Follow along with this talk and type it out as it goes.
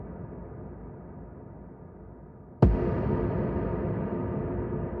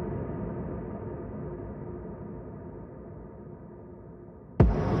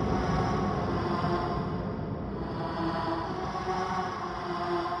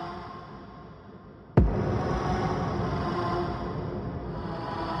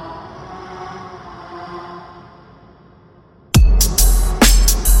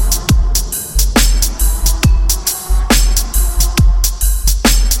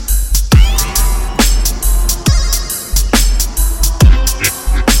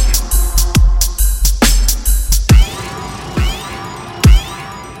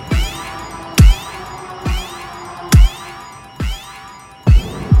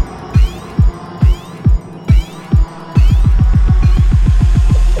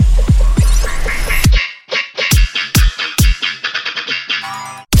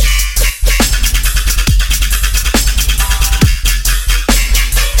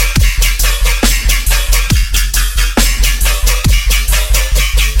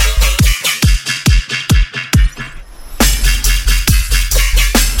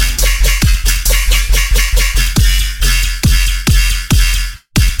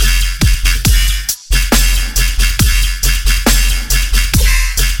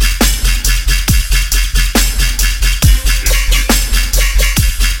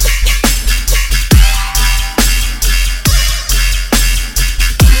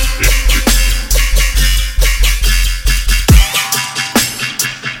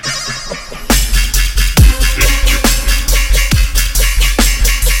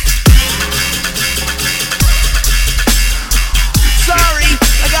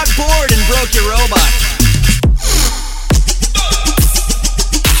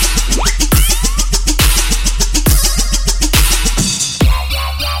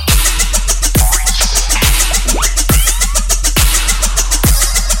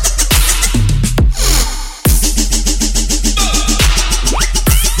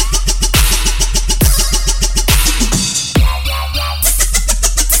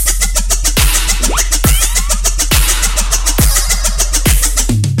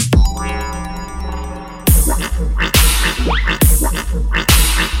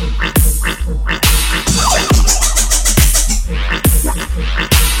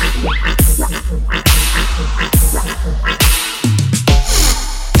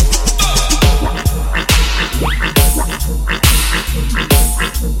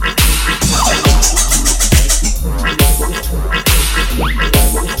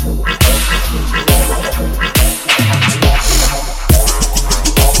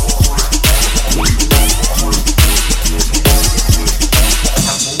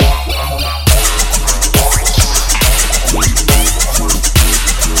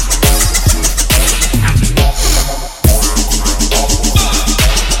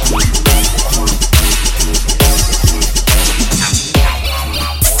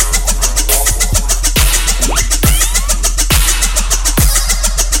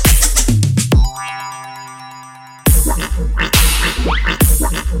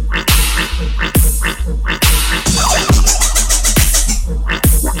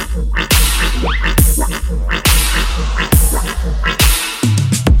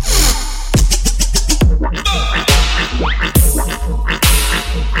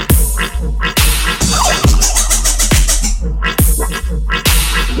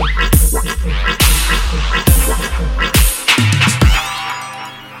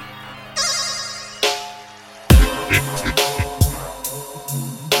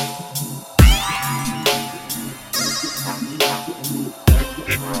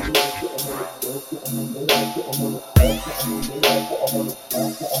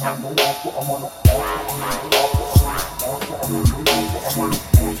Mother.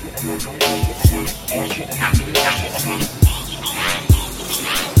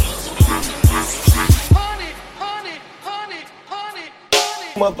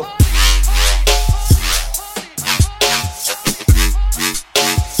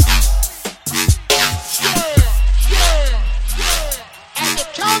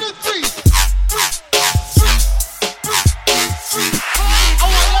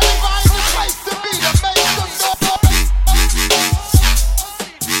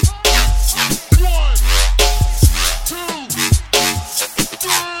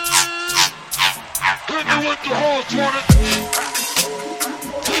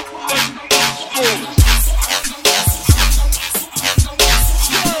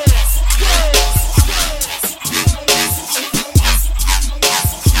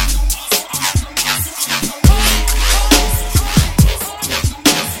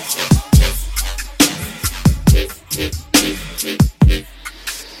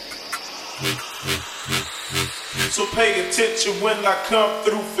 So pay attention when I come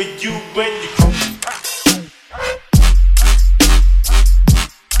through for you when you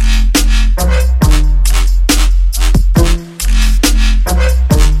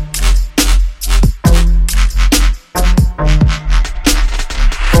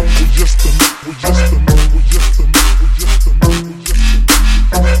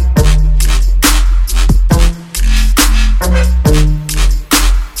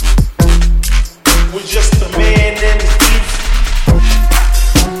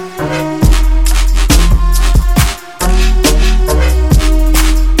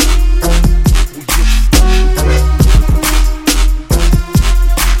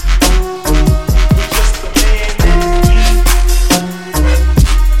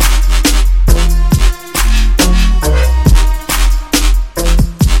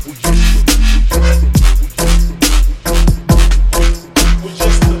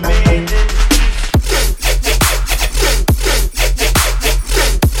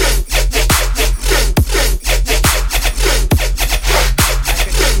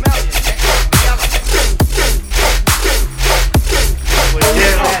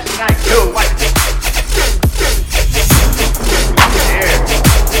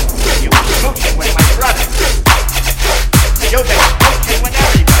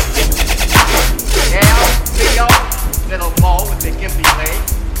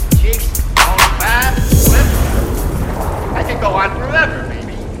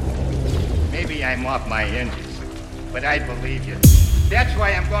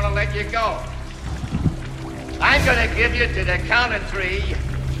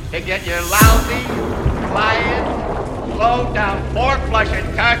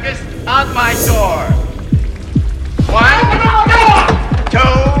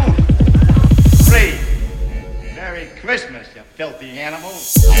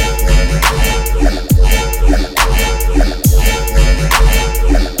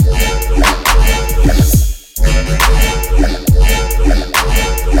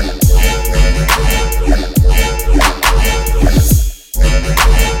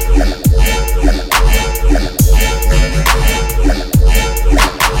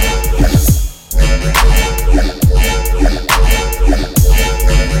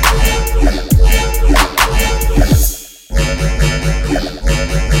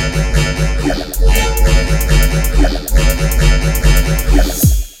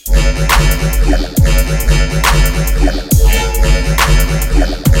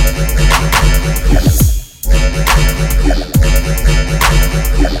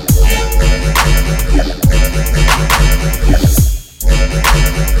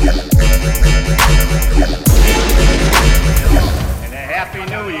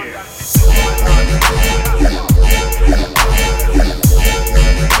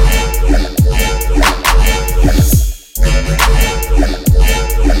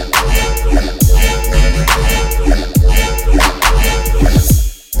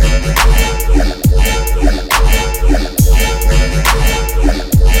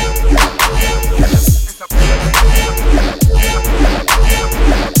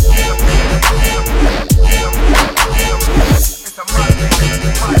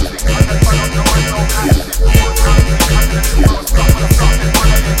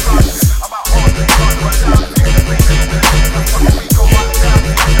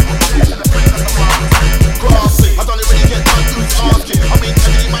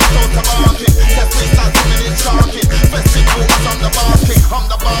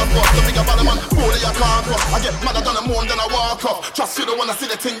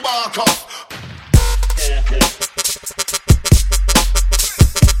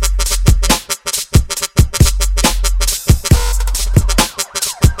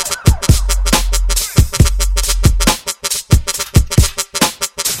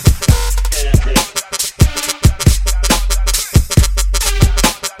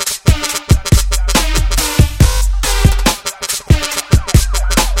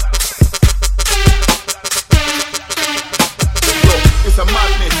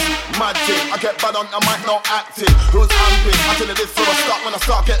blood on the mic, no acting. Who's amping? I tell you this from the start. When I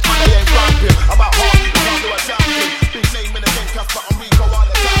start get money, they ain't ramping. About half, you can't do a champion. Big name in the game, Casper and Rico are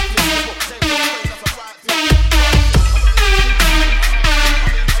the champions.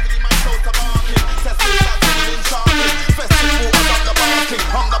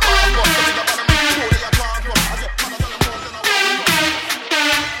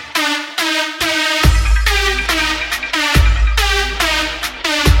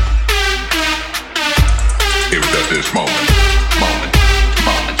 This moment.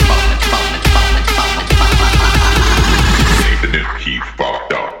 Nathan is he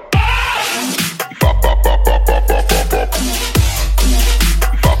fucked up. He fucked up.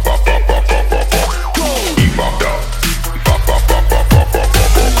 He fucked up.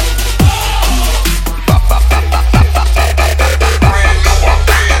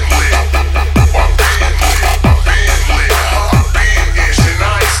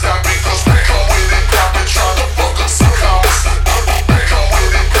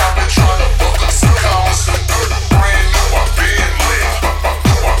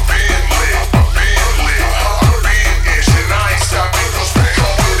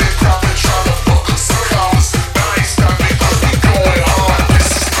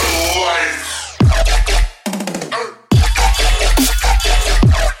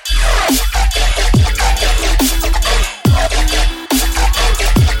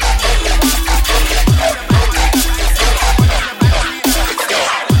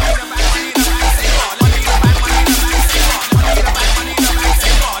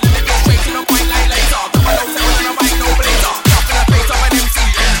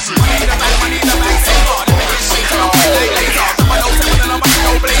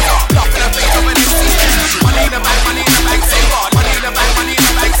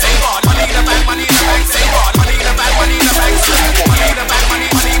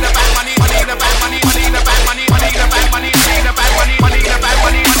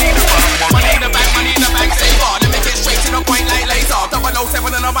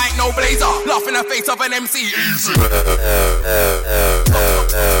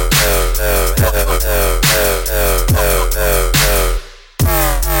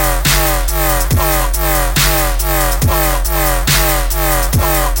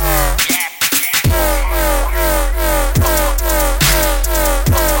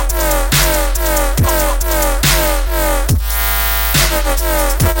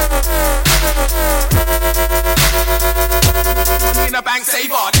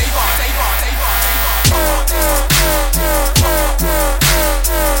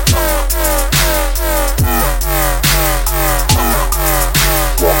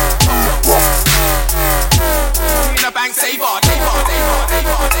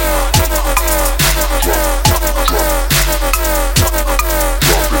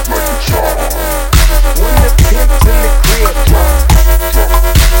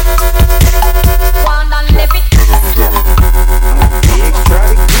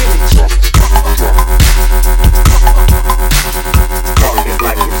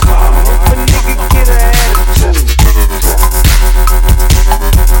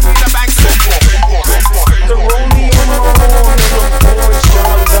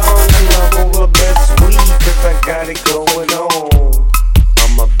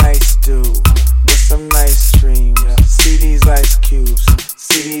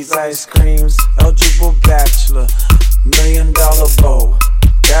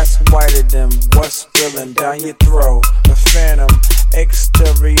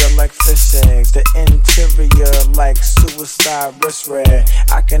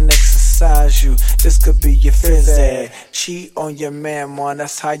 Cheat on your man, man,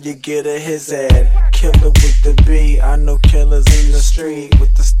 that's how you get a his ad. Killer with the B, I know killers in the street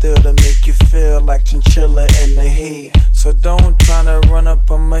with the steel to make you feel like chinchilla in the heat. So don't tryna run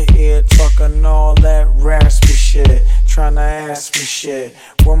up on my ear talking all that raspy shit, tryna ask me shit.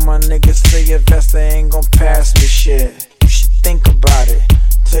 When my niggas say your vest, they ain't gon' pass me shit. You should think about it,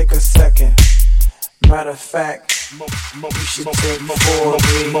 take a second. Matter of fact, you should take 4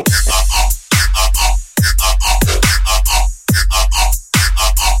 weeks.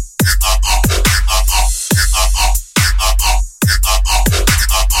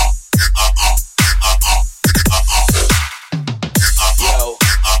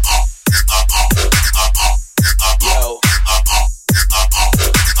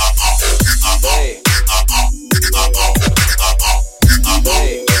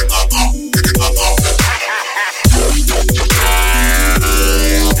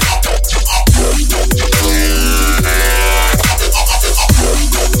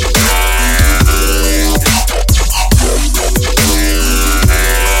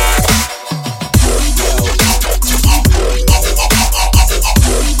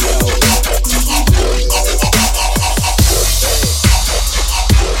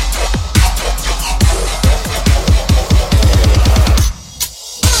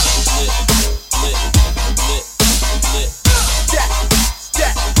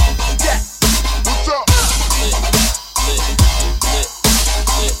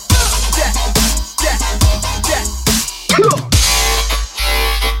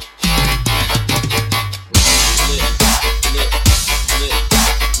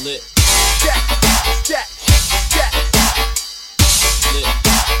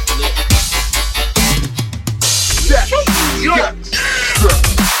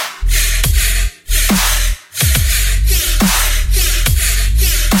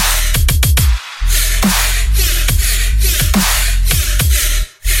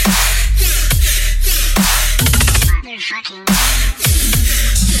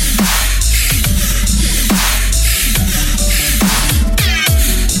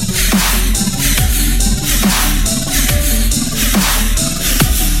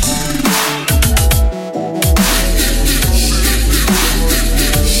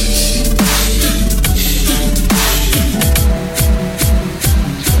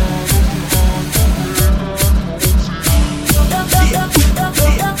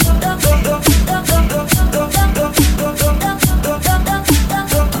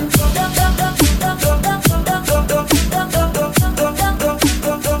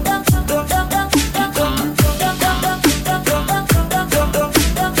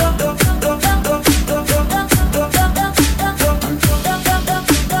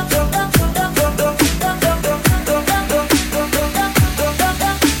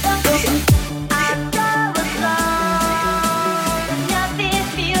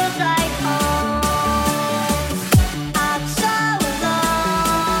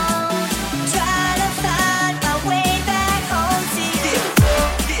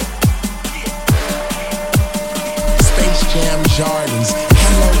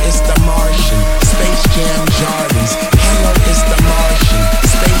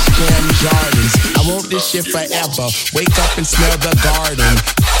 Shit forever. Wake up and smell the garden.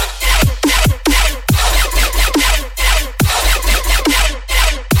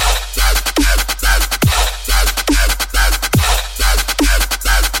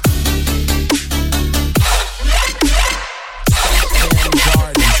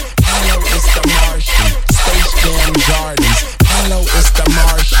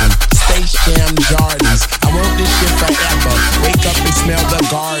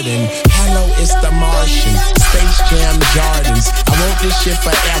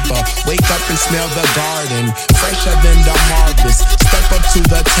 And smell the garden, fresher than the harvest. Step up to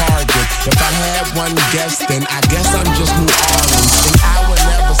the target. If I had one guess, then I guess I'm just New Orleans. And I would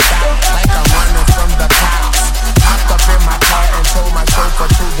never stop, like I'm running from the cops. Hopped up in my car and told my chauffeur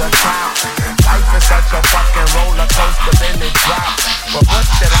to the top. Life is such a fucking roller coaster, then it drops. But what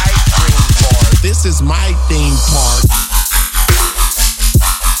should I scream for? This is my theme park.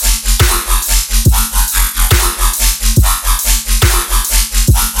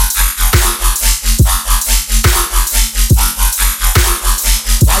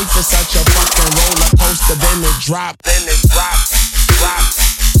 Such a fucking roller coaster, then it drop, then it drop, drop,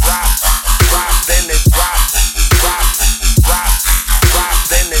 drop, drop, then it drop, drop, drop, drop,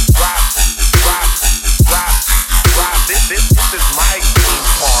 then it drop, drop, drop, drop. This is my theme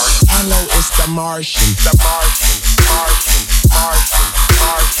park. Hello, it's the Martian, the Martian, Martian, Martian,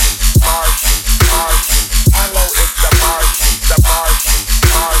 Martian, Martian, Martian. Hello, it's the Martian, the Martian,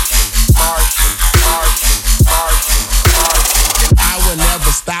 Martian, Martian, Martian, Martian, Martian. And I will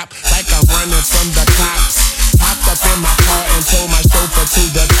never stop. Like I'm running from the cops. Hopped up in my car and told my chauffeur to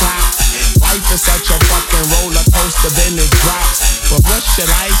the top. Life is such a fucking roller coaster, then it drops. But what should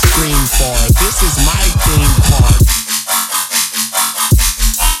I scream for? This is my theme park.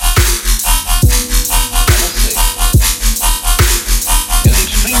 It's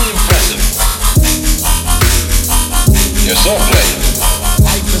extremely impressive. Your swordplay.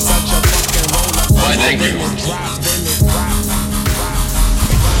 Life is such a fucking roller coaster. Why, thank you.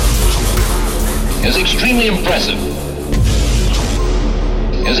 Is extremely impressive.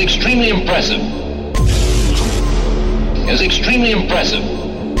 Is extremely impressive. Is extremely impressive.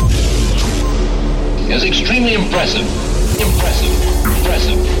 Is extremely impressive. Impressive.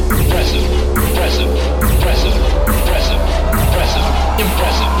 Impressive. Impressive. Impressive. Impressive. Impressive. Impressive.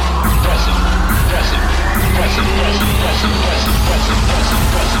 Impressive. Impressive. Impressive. Impressive. Impressive. Impressive. Impressive. Impressive.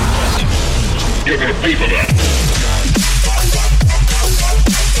 Impressive. Impressive. You're gonna pay for that.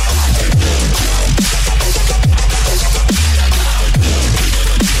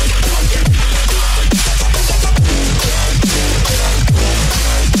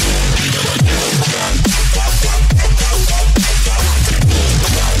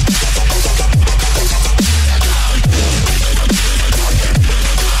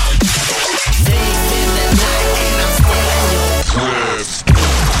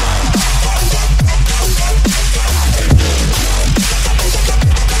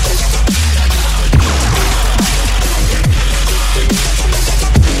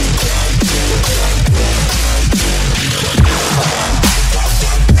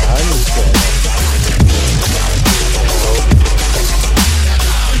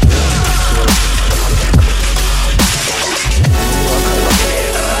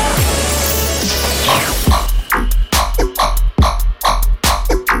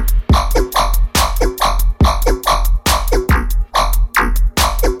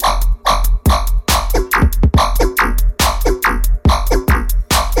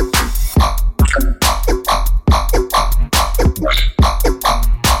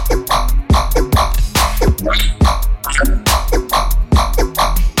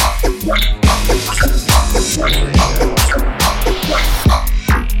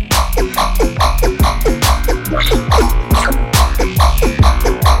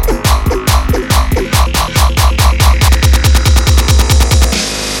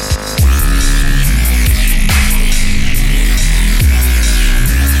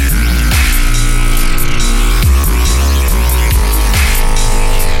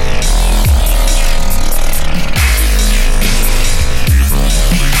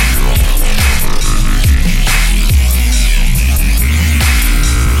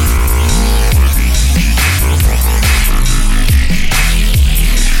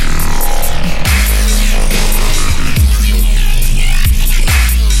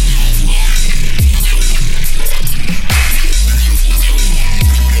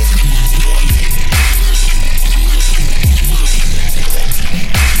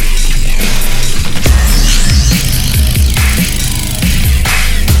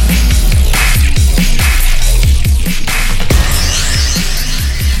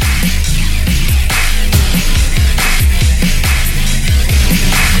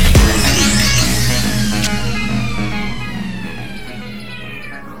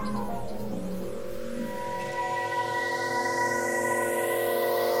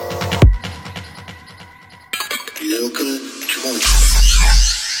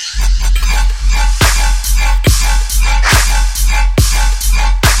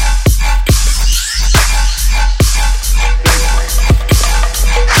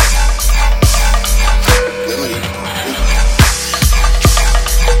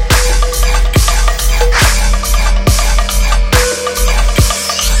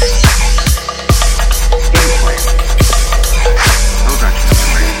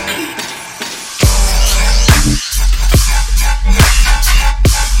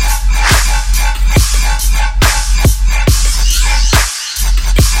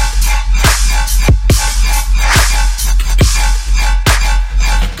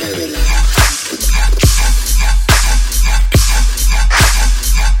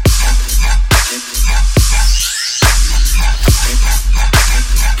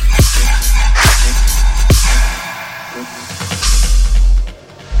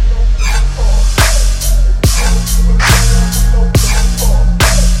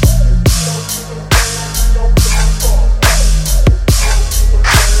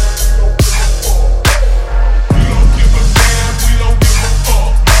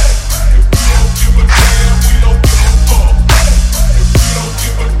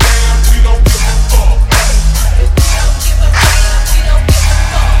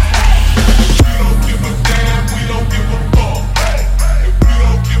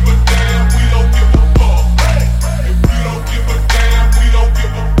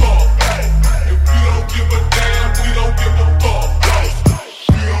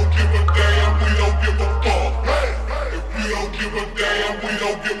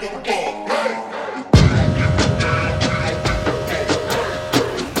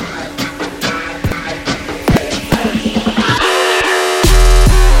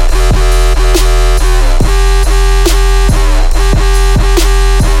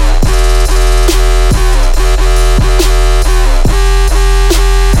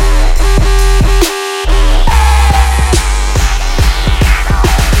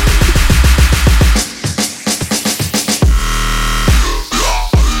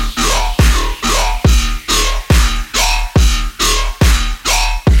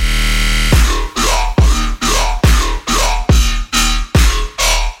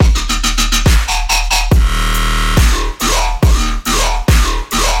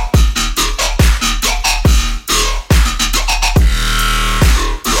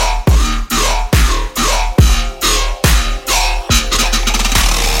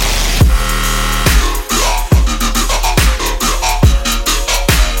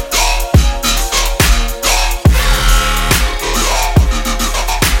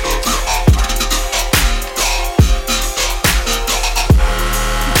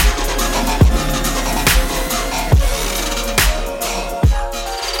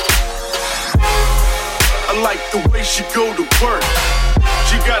 way she go to work.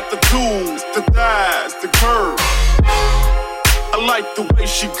 She got the tools, the thighs, the curve. I like the way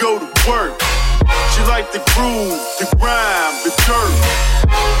she go to work. She like the groove, the grime, the dirt.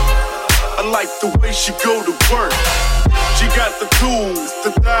 I like the way she go to work. She got the tools,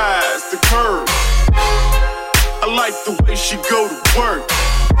 the thighs, the curve. I like the way she go to work.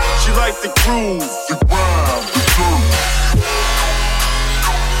 She like the groove, the grime, the dirt.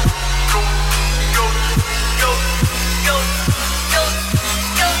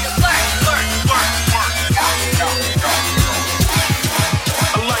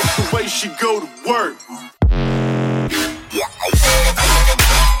 She go to work.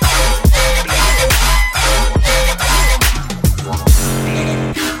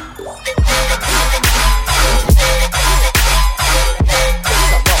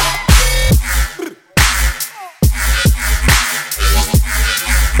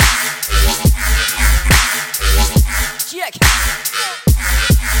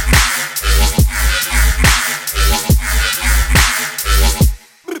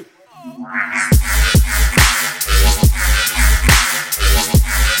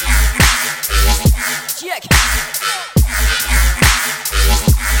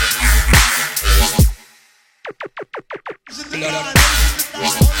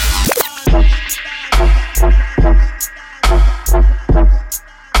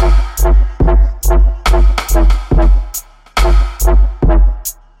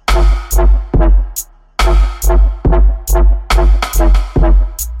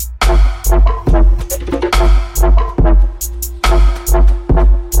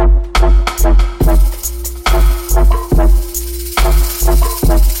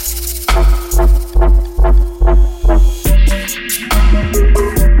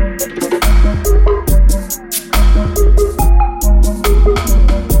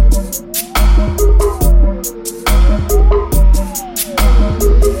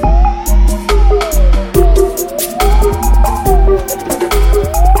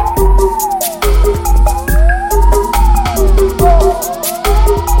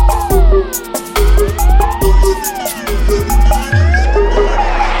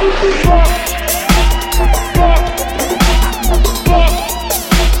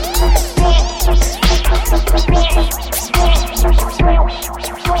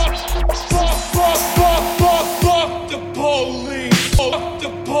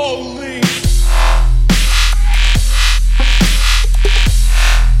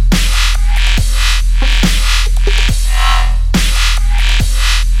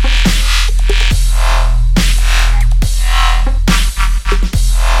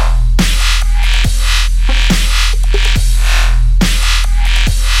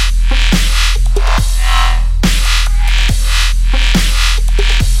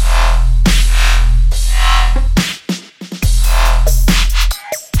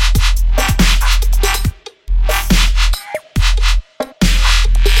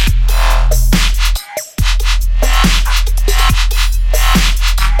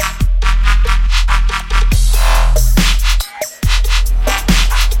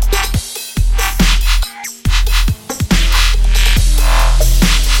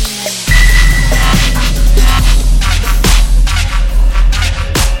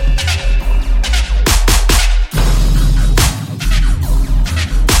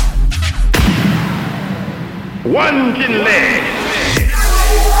 One can leg.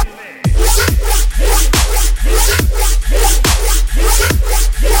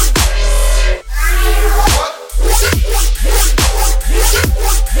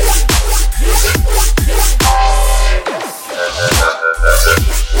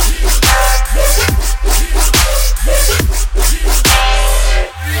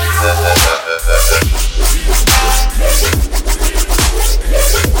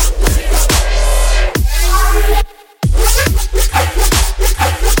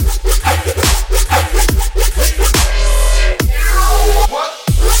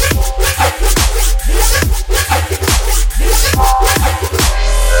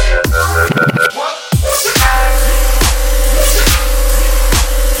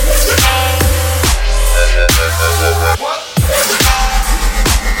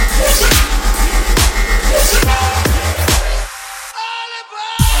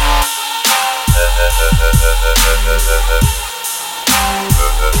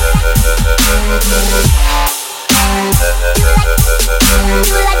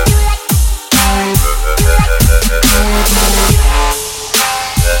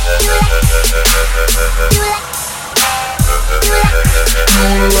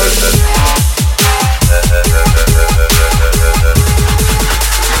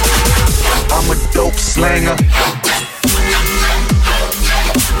 I'm a dope slanger.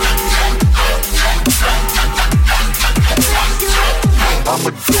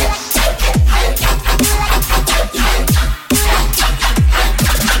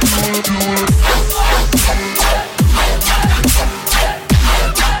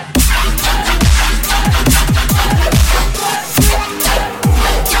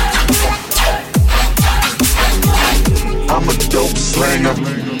 I'm a dope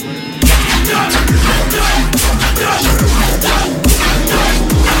slanger.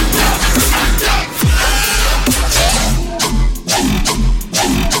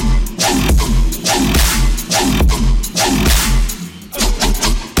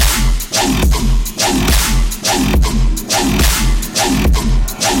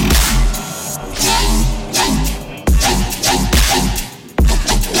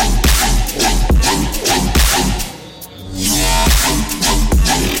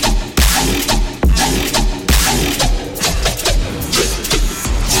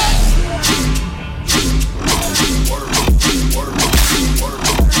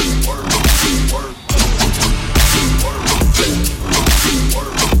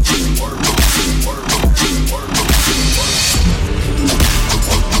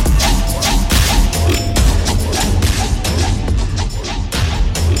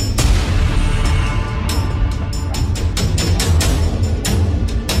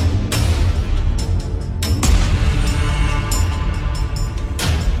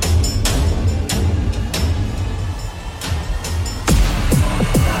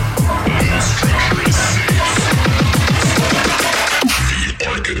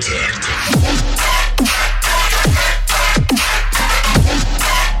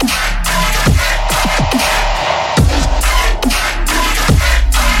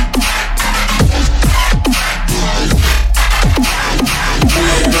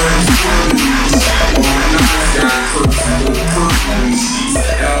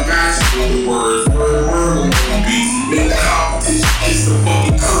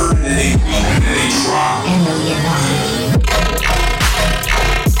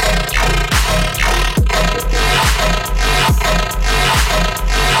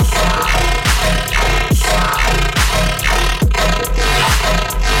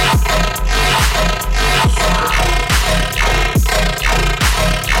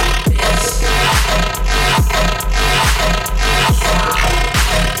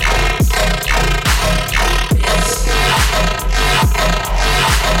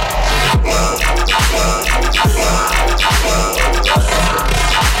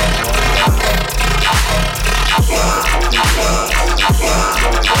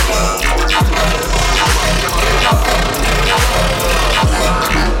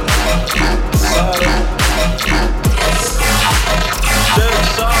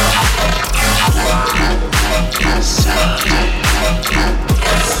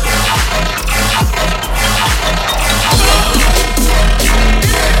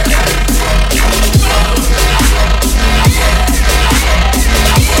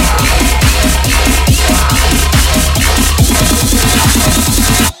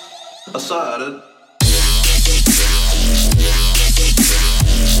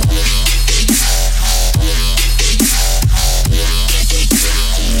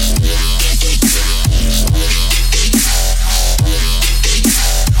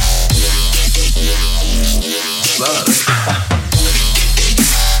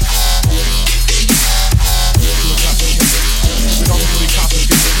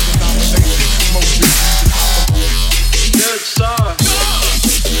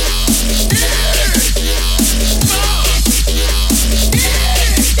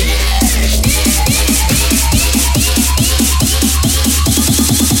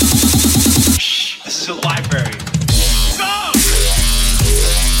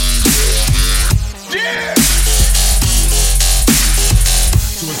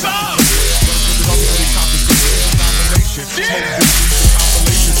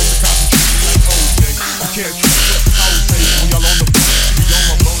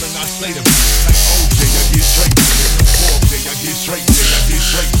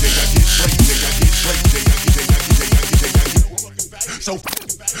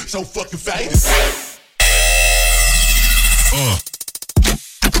 So fucking famous.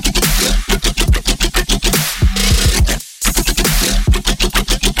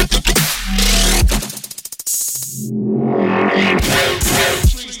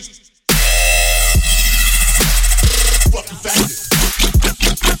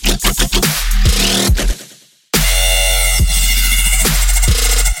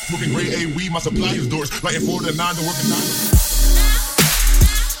 Smoking grade A weed, my supplier's doors. Lighting 4 to 9 to working 9 to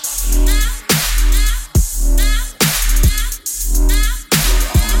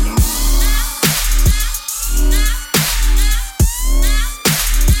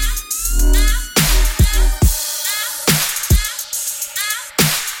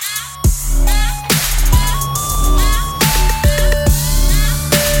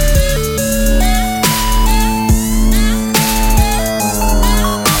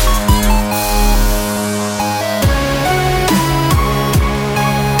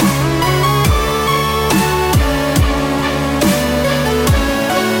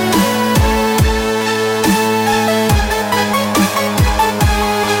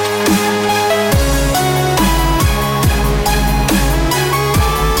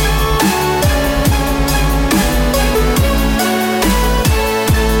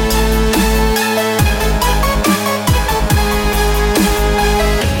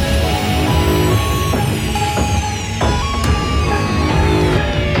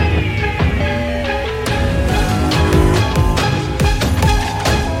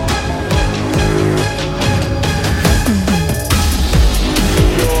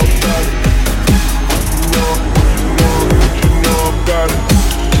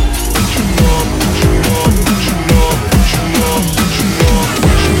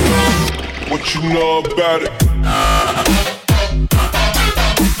about it.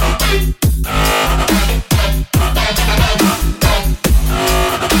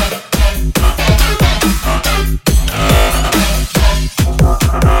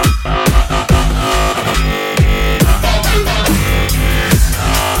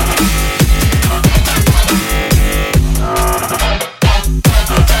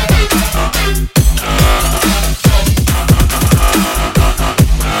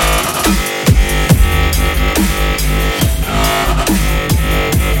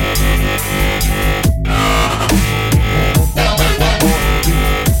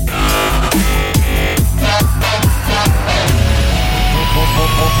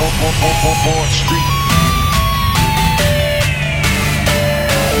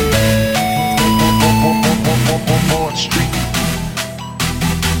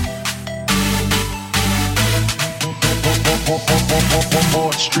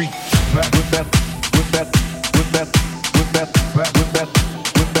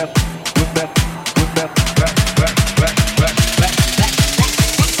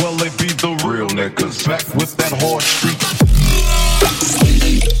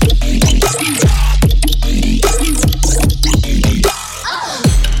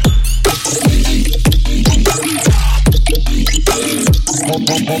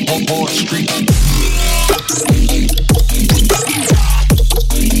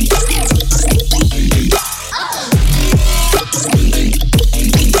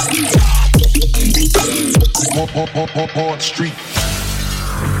 Street.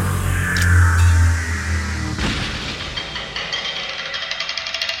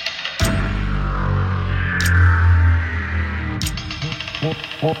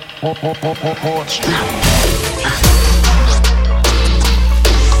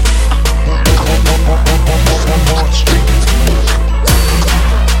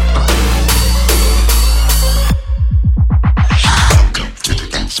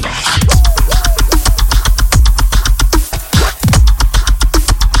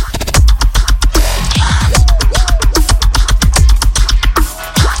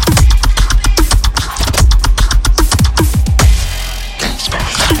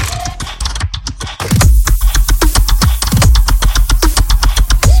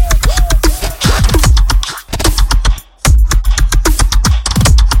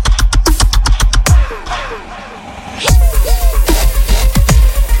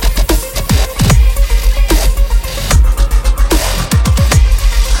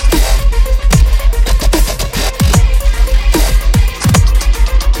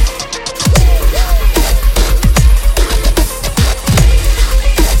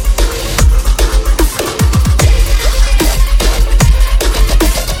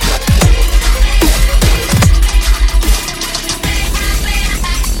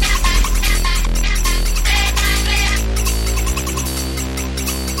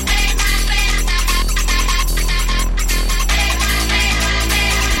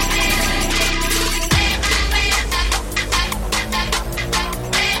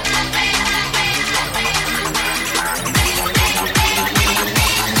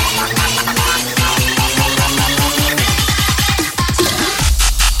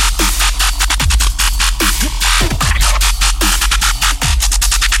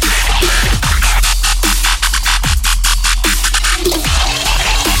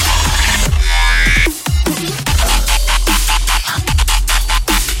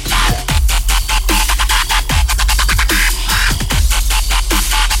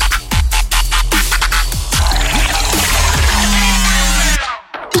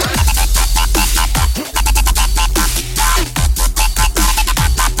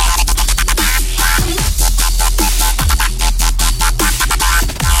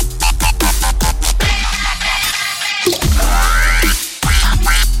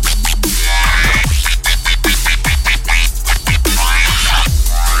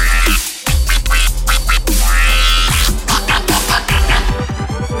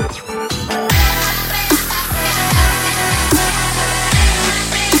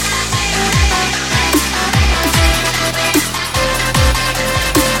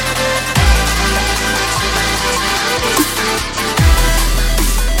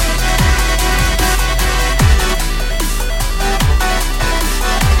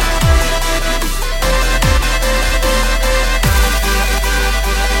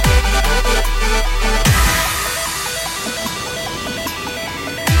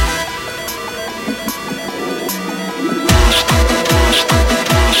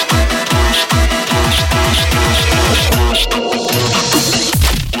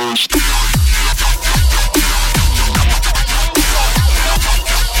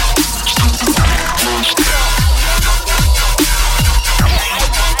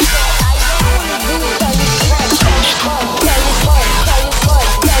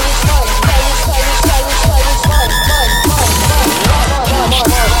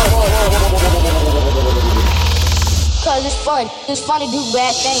 It's funny do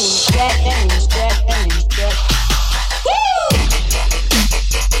bad things, bad things, bad things, bad. Woo!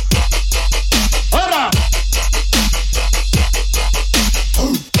 Hold on.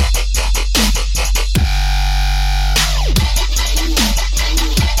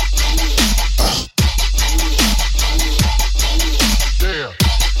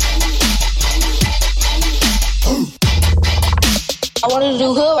 I wanted to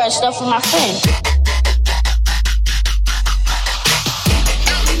do hood rat stuff with my friend.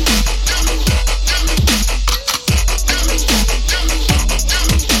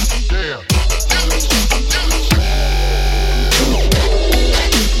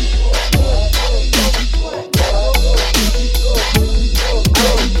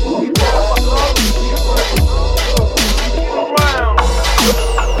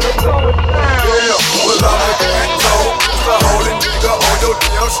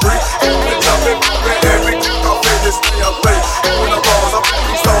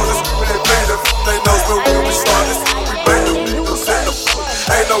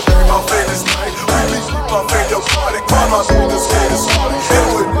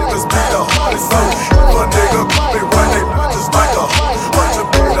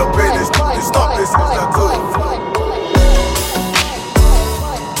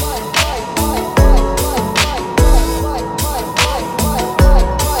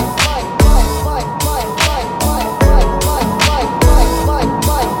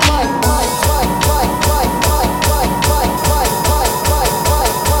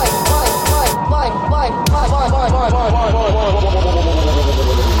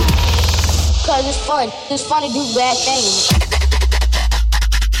 It's funny do bad things.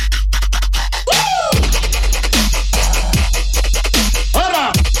 Hold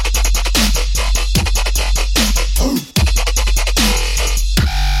on.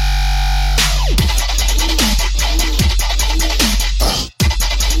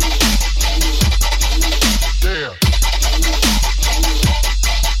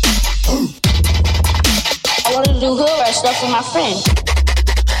 I wanted to do hood rat stuff with my friend.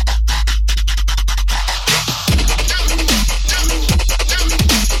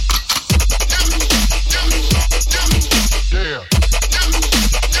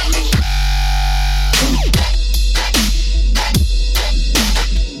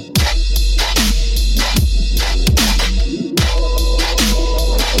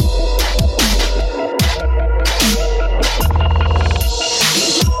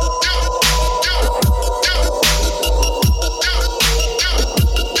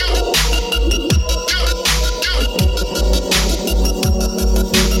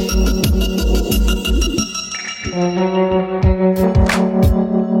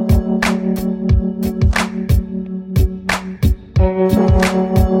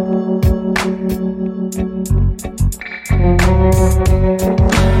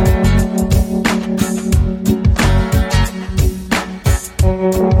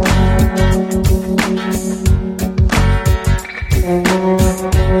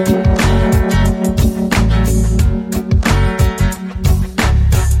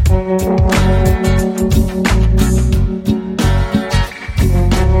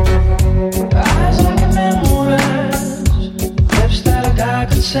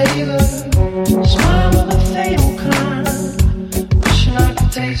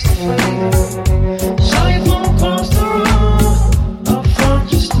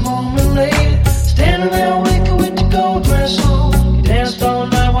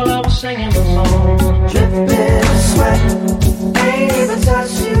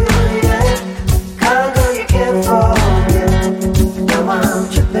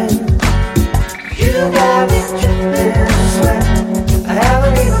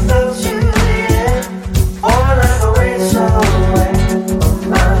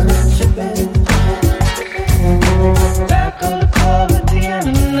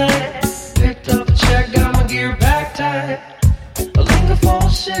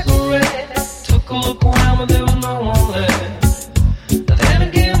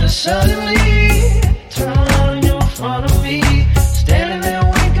 Suddenly